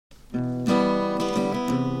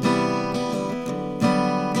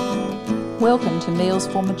Welcome to Meals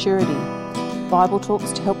for Maturity, Bible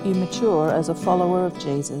talks to help you mature as a follower of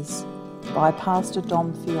Jesus, by Pastor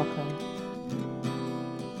Dom Fiocco.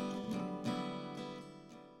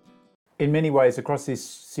 In many ways, across this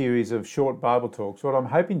series of short Bible talks, what I'm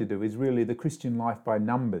hoping to do is really the Christian life by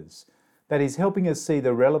numbers. That is, helping us see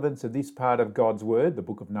the relevance of this part of God's Word, the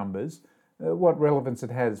book of Numbers, what relevance it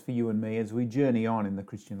has for you and me as we journey on in the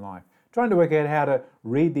Christian life. Trying to work out how to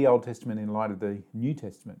read the Old Testament in light of the New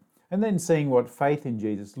Testament. And then seeing what faith in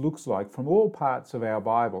Jesus looks like from all parts of our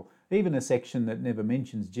Bible, even a section that never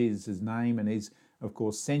mentions Jesus' name and is, of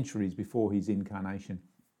course, centuries before his incarnation.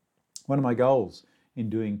 One of my goals in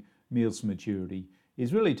doing Meals for Maturity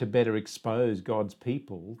is really to better expose God's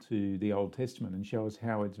people to the Old Testament and show us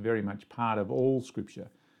how it's very much part of all Scripture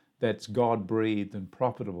that's God-breathed and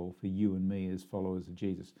profitable for you and me as followers of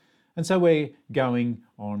Jesus. And so we're going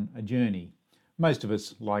on a journey. Most of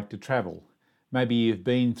us like to travel. Maybe you've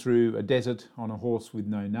been through a desert on a horse with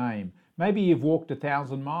no name. Maybe you've walked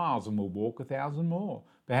 1,000 miles and will walk 1,000 more.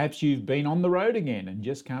 Perhaps you've been on the road again and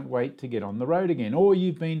just can't wait to get on the road again. Or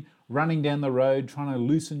you've been running down the road trying to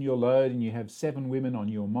loosen your load and you have 7 women on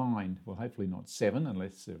your mind. Well, hopefully not 7,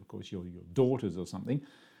 unless, of course, you're your daughters or something.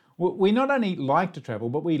 Well, we not only like to travel,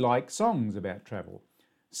 but we like songs about travel.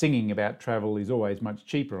 Singing about travel is always much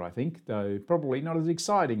cheaper, I think, though probably not as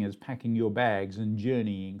exciting as packing your bags and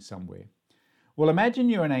journeying somewhere. Well, imagine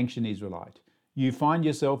you're an ancient Israelite. You find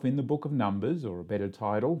yourself in the book of Numbers, or a better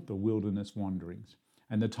title, the Wilderness Wanderings.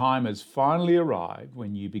 And the time has finally arrived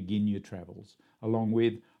when you begin your travels, along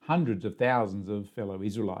with hundreds of thousands of fellow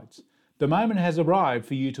Israelites. The moment has arrived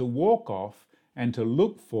for you to walk off and to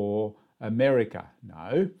look for America.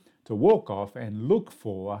 No, to walk off and look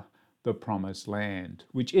for the Promised Land,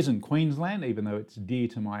 which isn't Queensland, even though it's dear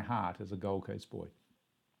to my heart as a Gold Coast boy.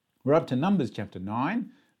 We're up to Numbers chapter 9,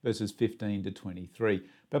 verses 15 to 23.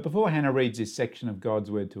 But before Hannah reads this section of God's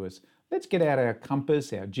Word to us, let's get out our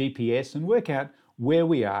compass, our GPS, and work out where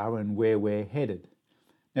we are and where we're headed.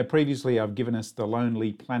 Now, previously I've given us the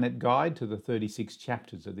Lonely Planet Guide to the 36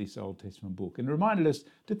 chapters of this Old Testament book and reminded us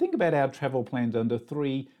to think about our travel plans under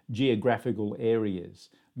 3 geographical areas: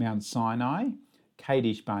 Mount Sinai,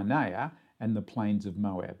 Kadesh Barnea, and the plains of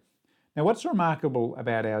Moab. Now, what's remarkable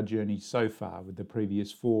about our journey so far with the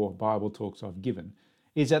previous 4 Bible talks I've given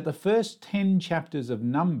is that the first 10 chapters of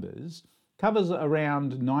Numbers covers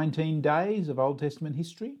around 19 days of Old Testament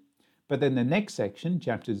history, but then the next section,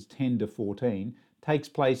 chapters 10 to 14, takes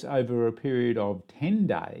place over a period of 10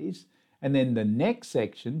 days, and then the next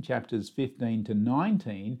section, chapters 15 to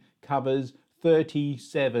 19, covers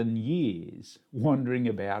 37 years wandering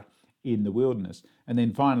about in the wilderness. And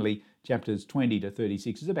then finally, chapters 20 to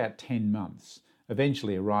 36 is about 10 months,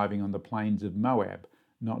 eventually arriving on the plains of Moab,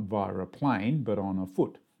 not via a plane, but on a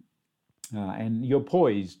foot. And you're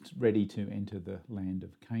poised, ready to enter the land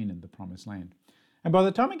of Canaan, the Promised Land. And by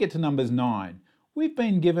the time we get to Numbers 9, we've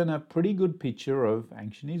been given a pretty good picture of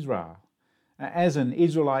ancient Israel. As an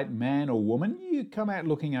Israelite man or woman, you come out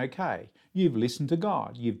looking okay. You've listened to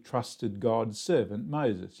God. You've trusted God's servant,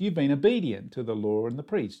 Moses. You've been obedient to the law and the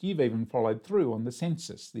priest. You've even followed through on the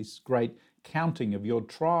census, this great counting of your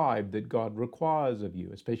tribe that God requires of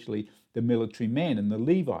you, especially the military men and the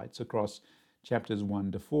Levites across chapters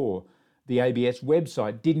 1 to 4. The ABS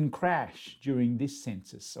website didn't crash during this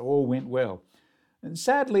census, so all went well. And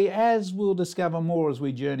sadly, as we'll discover more as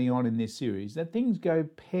we journey on in this series, that things go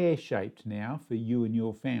pear-shaped now for you and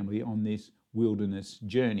your family on this wilderness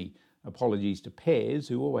journey. Apologies to pears,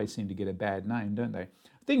 who always seem to get a bad name, don't they?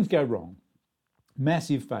 Things go wrong.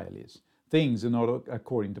 Massive failures. Things are not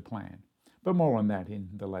according to plan. But more on that in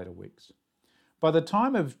the later weeks. By the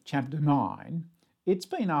time of chapter 9, it's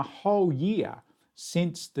been a whole year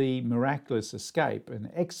since the miraculous escape and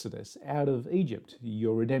exodus out of Egypt,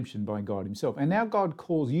 your redemption by God himself. And now God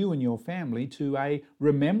calls you and your family to a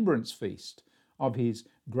remembrance feast of his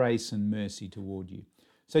grace and mercy toward you.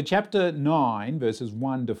 So chapter 9, verses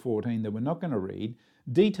 1 to 14, that we're not going to read,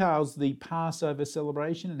 details the Passover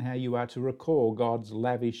celebration and how you are to recall God's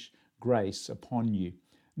lavish grace upon you.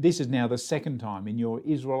 This is now the second time in your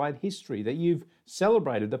Israelite history that you've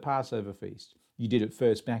celebrated the Passover feast. You did it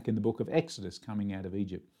first back in the book of Exodus, coming out of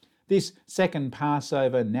Egypt. This second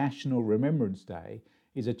Passover National Remembrance Day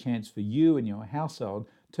is a chance for you and your household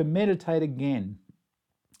to meditate again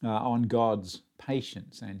on God's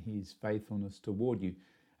patience and his faithfulness toward you.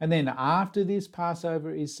 And then after this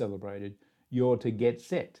Passover is celebrated, you're to get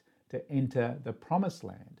set to enter the Promised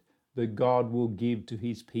Land that God will give to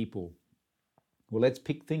his people. Well, let's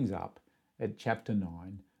pick things up at chapter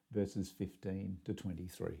 9, verses 15 to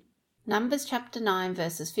 23. Numbers chapter 9,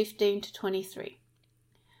 verses 15 to 23.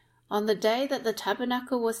 On the day that the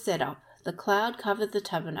tabernacle was set up, the cloud covered the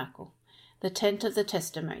tabernacle, the tent of the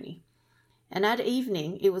testimony. And at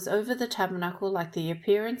evening it was over the tabernacle like the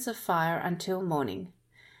appearance of fire until morning.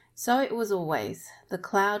 So it was always. The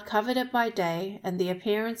cloud covered it by day, and the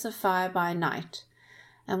appearance of fire by night.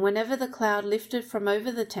 And whenever the cloud lifted from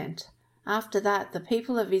over the tent, after that the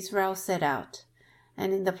people of Israel set out.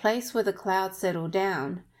 And in the place where the cloud settled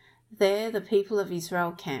down, there the people of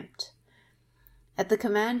Israel camped. At the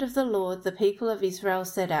command of the Lord the people of Israel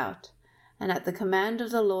set out, and at the command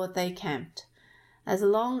of the Lord they camped. As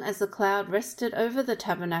long as the cloud rested over the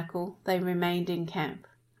tabernacle, they remained in camp.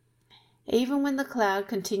 Even when the cloud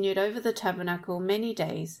continued over the tabernacle many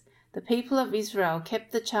days, the people of Israel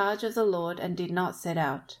kept the charge of the Lord and did not set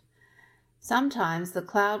out. Sometimes the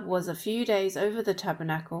cloud was a few days over the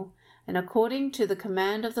tabernacle, and according to the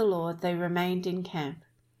command of the Lord they remained in camp.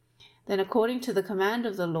 Then according to the command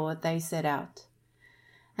of the Lord they set out.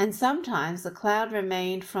 And sometimes the cloud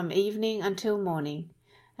remained from evening until morning,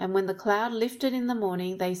 and when the cloud lifted in the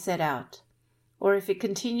morning they set out. Or if it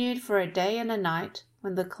continued for a day and a night,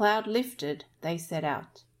 when the cloud lifted they set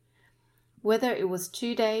out. Whether it was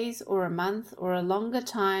 2 days or a month or a longer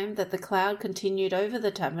time that the cloud continued over the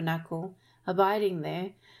tabernacle, abiding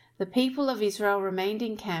there, the people of Israel remained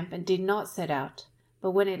in camp and did not set out, but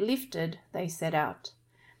when it lifted they set out.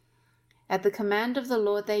 At the command of the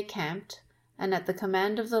Lord they camped, and at the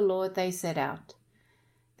command of the Lord they set out.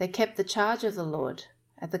 They kept the charge of the Lord,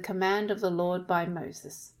 at the command of the Lord by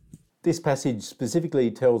Moses. This passage specifically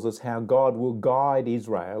tells us how God will guide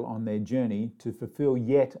Israel on their journey to fulfill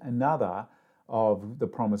yet another of the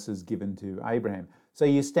promises given to Abraham. So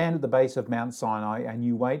you stand at the base of Mount Sinai and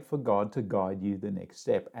you wait for God to guide you the next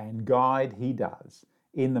step. And guide he does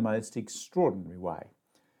in the most extraordinary way.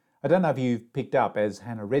 I don't know if you've picked up, as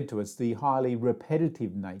Hannah read to us, the highly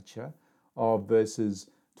repetitive nature of verses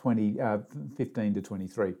 15 to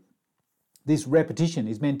 23. This repetition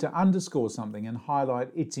is meant to underscore something and highlight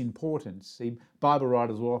its importance. See, Bible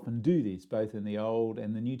writers will often do this, both in the Old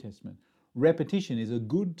and the New Testament. Repetition is a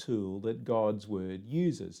good tool that God's Word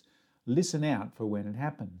uses. Listen out for when it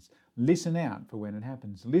happens. Listen out for when it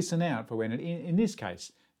happens. Listen out for when it... In this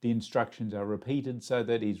case, the instructions are repeated so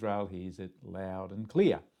that Israel hears it loud and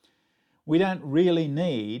clear. We don't really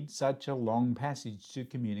need such a long passage to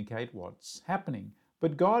communicate what's happening,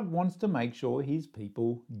 but God wants to make sure his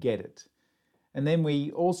people get it. And then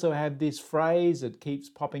we also have this phrase that keeps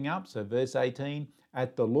popping up. So verse 18,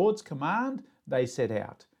 at the Lord's command, they set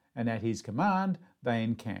out, and at his command, they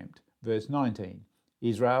encamped. Verse 19,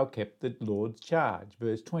 Israel kept the Lord's charge.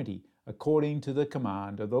 Verse 20, according to the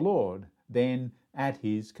command of the Lord, then at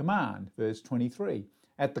his command. Verse 23,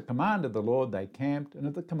 at the command of the Lord they camped, and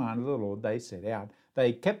at the command of the Lord they set out.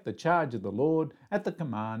 They kept the charge of the Lord at the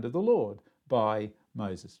command of the Lord by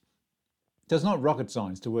Moses. So it's not rocket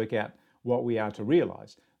science to work out what we are to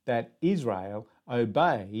realise, that Israel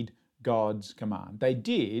obeyed God's command. They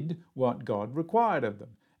did what God required of them,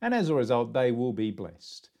 and as a result they will be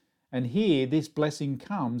blessed. And here this blessing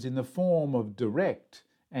comes in the form of direct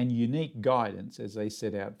and unique guidance as they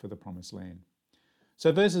set out for the promised land.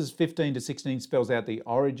 So verses 15 to 16 spells out the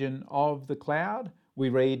origin of the cloud. We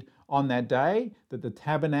read, on that day that the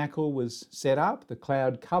tabernacle was set up, the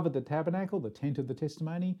cloud covered the tabernacle, the tent of the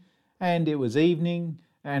testimony, and it was evening,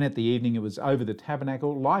 and at the evening it was over the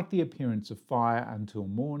tabernacle, like the appearance of fire until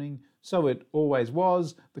morning. So it always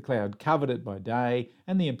was. The cloud covered it by day,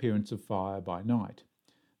 and the appearance of fire by night.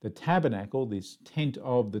 The tabernacle, this tent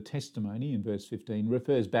of the testimony in verse 15,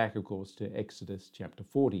 refers back, of course, to Exodus chapter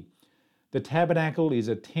 40. The tabernacle is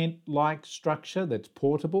a tent-like structure that's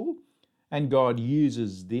portable, and God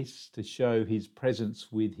uses this to show his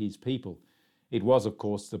presence with his people. It was, of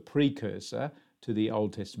course, the precursor to the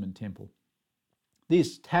Old Testament temple.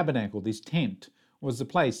 This tabernacle, this tent, was the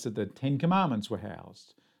place that the Ten Commandments were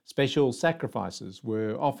housed. Special sacrifices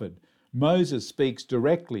were offered. Moses speaks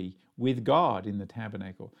directly with God in the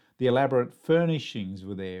tabernacle. The elaborate furnishings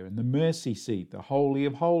were there, and the mercy seat, the Holy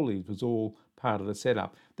of Holies, was all part of the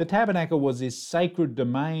setup. The tabernacle was this sacred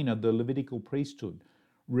domain of the Levitical priesthood,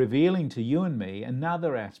 revealing to you and me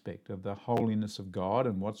another aspect of the holiness of God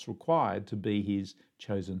and what's required to be his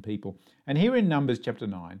chosen people. And here in Numbers chapter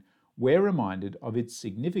 9, we're reminded of its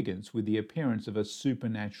significance with the appearance of a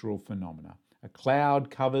supernatural phenomena. A cloud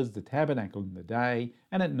covers the tabernacle in the day,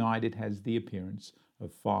 and at night it has the appearance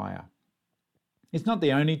of fire. It's not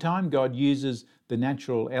the only time God uses the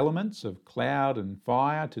natural elements of cloud and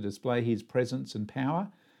fire to display his presence and power.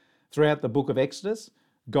 Throughout the book of Exodus,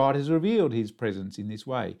 God has revealed his presence in this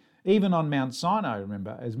way. Even on Mount Sinai,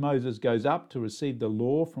 remember, as Moses goes up to receive the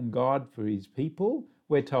law from God for his people,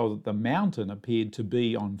 we're told that the mountain appeared to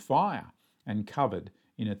be on fire and covered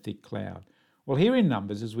in a thick cloud. Well, here in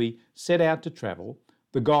Numbers, as we set out to travel,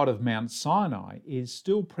 the God of Mount Sinai is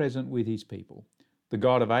still present with his people. The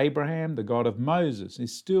God of Abraham, the God of Moses,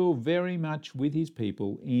 is still very much with his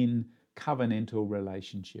people in covenantal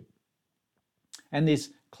relationship. And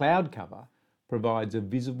this cloud cover provides a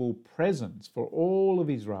visible presence for all of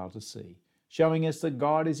Israel to see, showing us that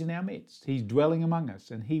God is in our midst. He's dwelling among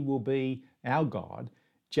us, and he will be our God,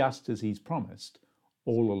 just as he's promised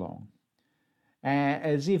all along.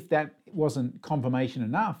 As if that wasn't confirmation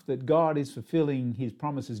enough that God is fulfilling his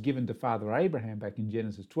promises given to Father Abraham back in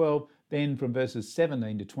Genesis 12, then from verses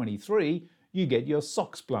 17 to 23, you get your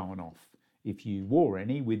socks blown off, if you wore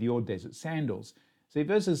any, with your desert sandals. See,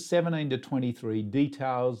 verses 17 to 23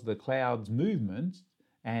 details the cloud's movements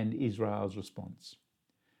and Israel's response.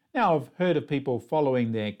 Now, I've heard of people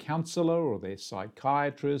following their counsellor or their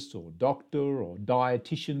psychiatrist or doctor or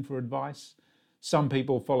dietitian for advice. Some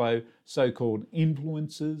people follow so-called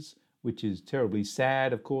influencers, which is terribly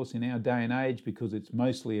sad, of course, in our day and age because it's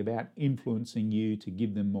mostly about influencing you to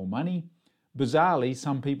give them more money. Bizarrely,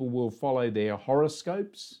 some people will follow their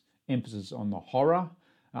horoscopes, emphasis on the horror.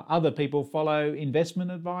 Other people follow investment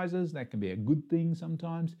advisors. That can be a good thing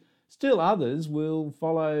sometimes. Still others will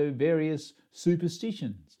follow various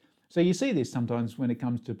superstitions. So you see this sometimes when it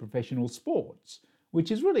comes to professional sports, which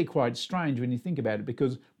is really quite strange when you think about it,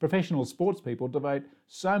 because professional sports people devote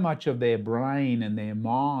so much of their brain and their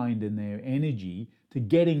mind and their energy to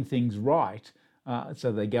getting things right,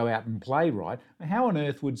 so they go out and play right. How on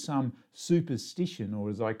earth would some superstition, or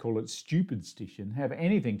as I call it, stupidstition, have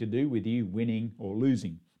anything to do with you winning or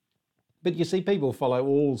losing? But you see, people follow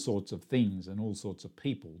all sorts of things and all sorts of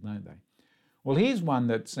people, don't they? Well, here's one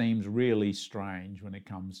that seems really strange when it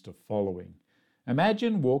comes to following.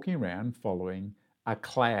 Imagine walking around following a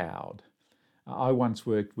cloud. I once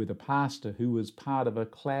worked with a pastor who was part of a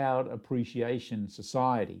cloud appreciation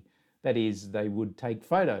society. That is, they would take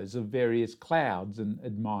photos of various clouds and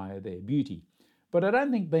admire their beauty. But I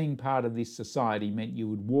don't think being part of this society meant you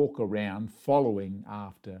would walk around following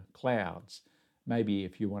after clouds. Maybe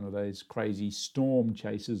if you're one of those crazy storm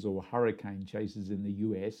chasers or hurricane chasers in the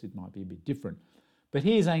US, it might be a bit different. But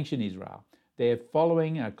here's ancient Israel. They're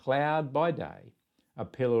following a cloud by day, a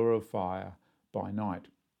pillar of fire by night.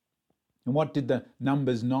 And what did the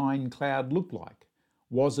Numbers 9 cloud look like?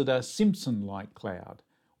 Was it a Simpson-like cloud?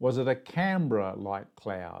 Was it a Canberra-like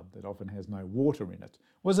cloud that often has no water in it?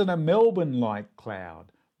 Was it a Melbourne-like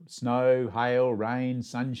cloud? Snow, hail, rain,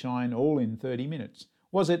 sunshine, all in 30 minutes.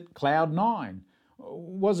 Was it cloud 9?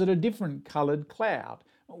 Was it a different coloured cloud?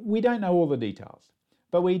 We don't know all the details,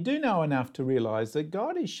 but we do know enough to realise that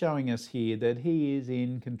God is showing us here that he is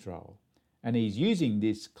in control. And he's using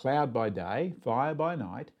this cloud by day, fire by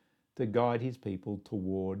night, to guide his people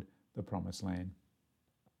toward the promised land.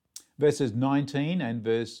 Verses 19 and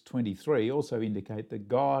verse 23 also indicate that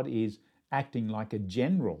God is acting like a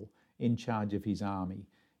general in charge of his army.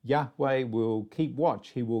 Yahweh will keep watch,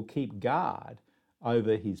 he will keep guard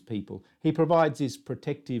over his people. He provides this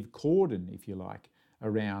protective cordon, if you like,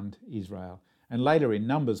 around Israel. And later in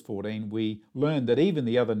Numbers 14, we learn that even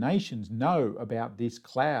the other nations know about this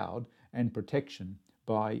cloud and protection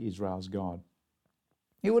by Israel's God.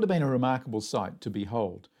 It would have been a remarkable sight to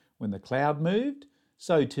behold. When the cloud moved,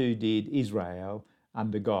 so too did Israel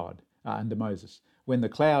under Moses. When the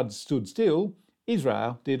cloud stood still,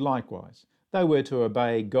 Israel did likewise. They were to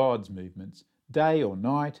obey God's movements. Day or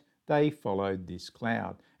night, they followed this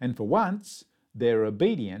cloud. And for once, their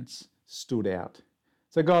obedience stood out.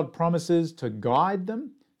 So God promises to guide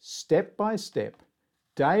them step by step,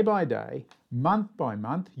 day by day, month by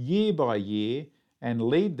month, year by year, and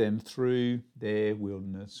lead them through their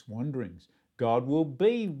wilderness wanderings. God will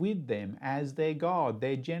be with them as their God,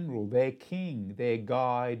 their general, their king, their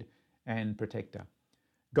guide and protector.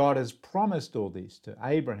 God has promised all this to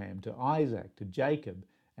Abraham, to Isaac, to Jacob,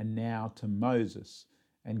 and now to Moses,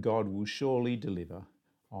 and God will surely deliver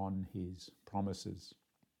on his promises.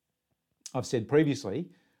 I've said previously,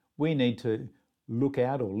 we need to look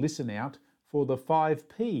out or listen out for the 5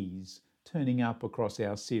 P's turning up across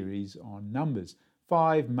our series on Numbers.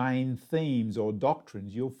 5 main themes or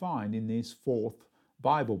doctrines you'll find in this 4th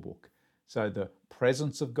Bible book. So the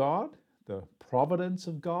presence of God, the providence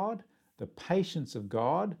of God, the patience of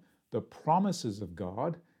God, the promises of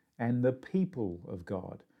God, and the people of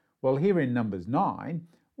God. Well, here in Numbers 9,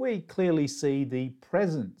 we clearly see the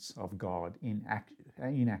presence of God in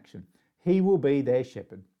action. He will be their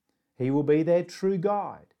shepherd. He will be their true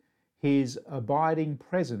guide. His abiding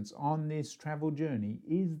presence on this travel journey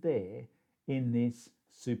is there in this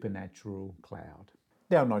supernatural cloud.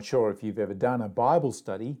 Now, I'm not sure if you've ever done a Bible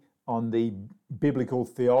study on the biblical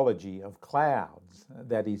theology of clouds,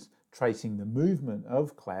 that is, tracing the movement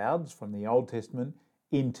of clouds from the Old Testament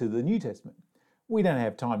into the New Testament. We don't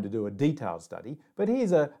have time to do a detailed study, but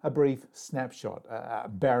here's a brief snapshot, a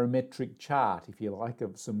barometric chart, if you like,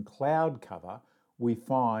 of some cloud cover we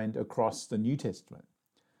find across the New Testament.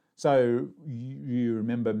 So you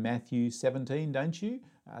remember Matthew 17, don't you?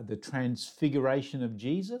 The transfiguration of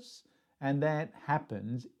Jesus, and that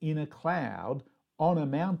happens in a cloud on a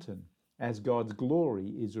mountain as God's glory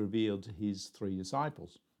is revealed to his three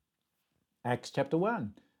disciples. Acts chapter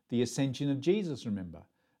 1, the ascension of Jesus, remember.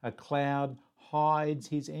 A cloud hides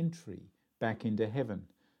his entry back into heaven.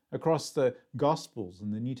 Across the Gospels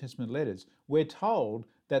and the New Testament letters, we're told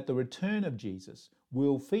that the return of Jesus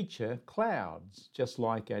will feature clouds, just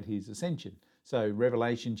like at his ascension. So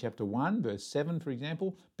Revelation chapter 1, verse 7, for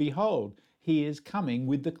example, behold, he is coming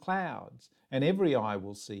with the clouds, and every eye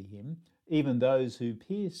will see him, even those who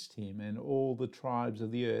pierced him, and all the tribes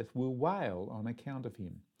of the earth will wail on account of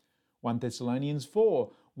him. 1 Thessalonians 4,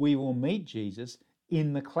 we will meet Jesus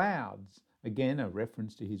in the clouds. Again, a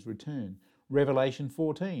reference to his return. Revelation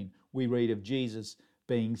 14, we read of Jesus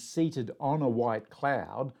being seated on a white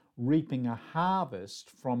cloud, reaping a harvest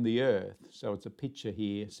from the earth. So it's a picture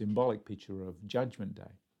here, symbolic picture of Judgment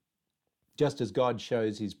Day. Just as God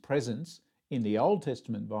shows his presence in the Old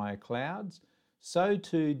Testament via clouds, so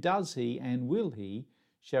too does he and will he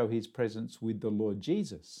show his presence with the Lord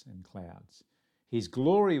Jesus in clouds. His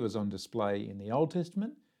glory was on display in the Old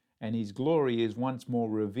Testament, and his glory is once more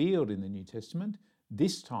revealed in the New Testament,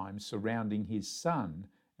 this time surrounding his Son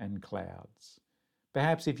and clouds.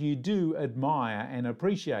 Perhaps if you do admire and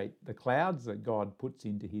appreciate the clouds that God puts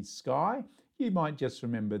into his sky, you might just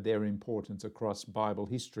remember their importance across Bible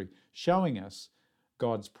history, showing us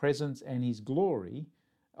God's presence and his glory,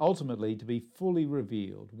 ultimately to be fully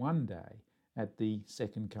revealed one day at the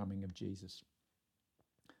second coming of Jesus.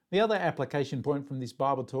 The other application point from this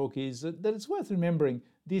Bible talk is that it's worth remembering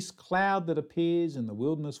this cloud that appears in the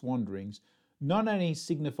wilderness wanderings not only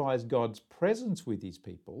signifies God's presence with his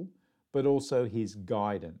people, but also his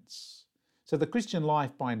guidance. So the Christian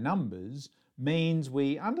life by numbers means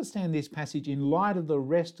we understand this passage in light of the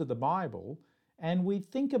rest of the Bible, and we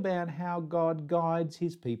think about how God guides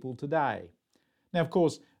his people today. Now, of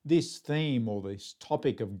course, this theme or this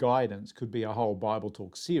topic of guidance could be a whole Bible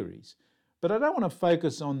talk series, but I don't want to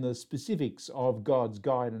focus on the specifics of God's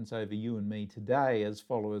guidance over you and me today as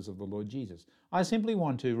followers of the Lord Jesus. I simply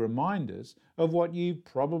want to remind us of what you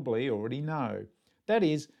probably already know. That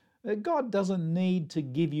is, God doesn't need to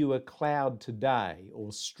give you a cloud today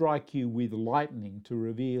or strike you with lightning to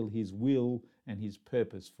reveal his will and his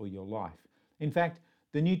purpose for your life. In fact,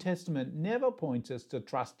 the New Testament never points us to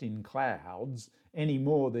trust in clouds any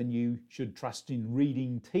more than you should trust in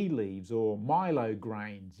reading tea leaves or Milo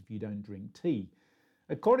grains if you don't drink tea.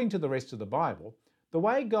 According to the rest of the Bible, the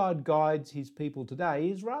way God guides his people today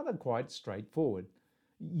is rather quite straightforward.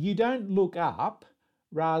 You don't look up,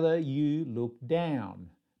 rather you look down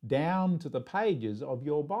to the pages of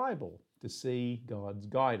your Bible to see God's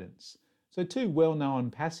guidance. So two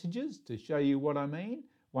well-known passages to show you what I mean,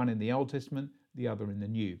 one in the Old Testament, the other in the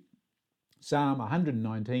New. Psalm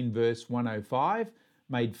 119 verse 105,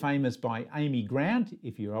 made famous by Amy Grant,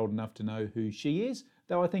 if you're old enough to know who she is,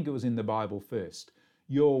 though I think it was in the Bible first.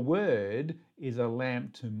 Your word is a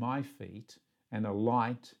lamp to my feet and a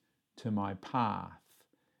light to my path.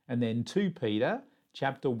 And then 2 Peter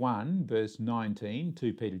chapter 1 verse 19,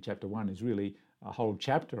 2 Peter chapter 1 is really a whole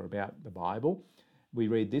chapter about the Bible. We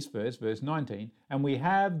read this verse 19, and we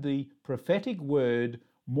have the prophetic word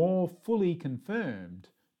more fully confirmed,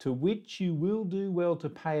 to which you will do well to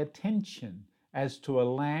pay attention as to a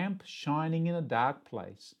lamp shining in a dark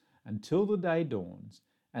place until the day dawns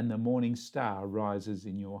and the morning star rises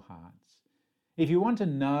in your hearts. If you want to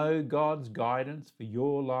know God's guidance for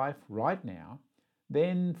your life right now,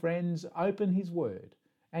 then, friends, open his word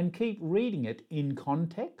and keep reading it in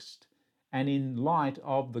context and in light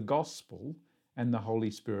of the gospel and the Holy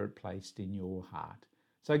Spirit placed in your heart.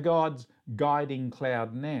 So God's guiding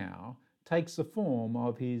cloud now takes the form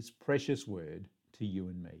of his precious word to you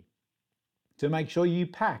and me. So make sure you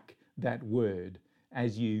pack that word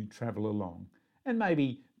as you travel along, and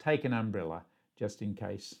maybe take an umbrella just in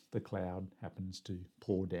case the cloud happens to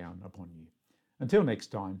pour down upon you. Until next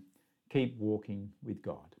time, keep walking with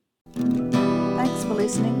God. Thanks for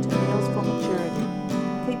listening to Meals for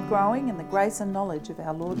Maturity. Keep growing in the grace and knowledge of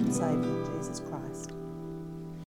our Lord and Saviour, Jesus Christ.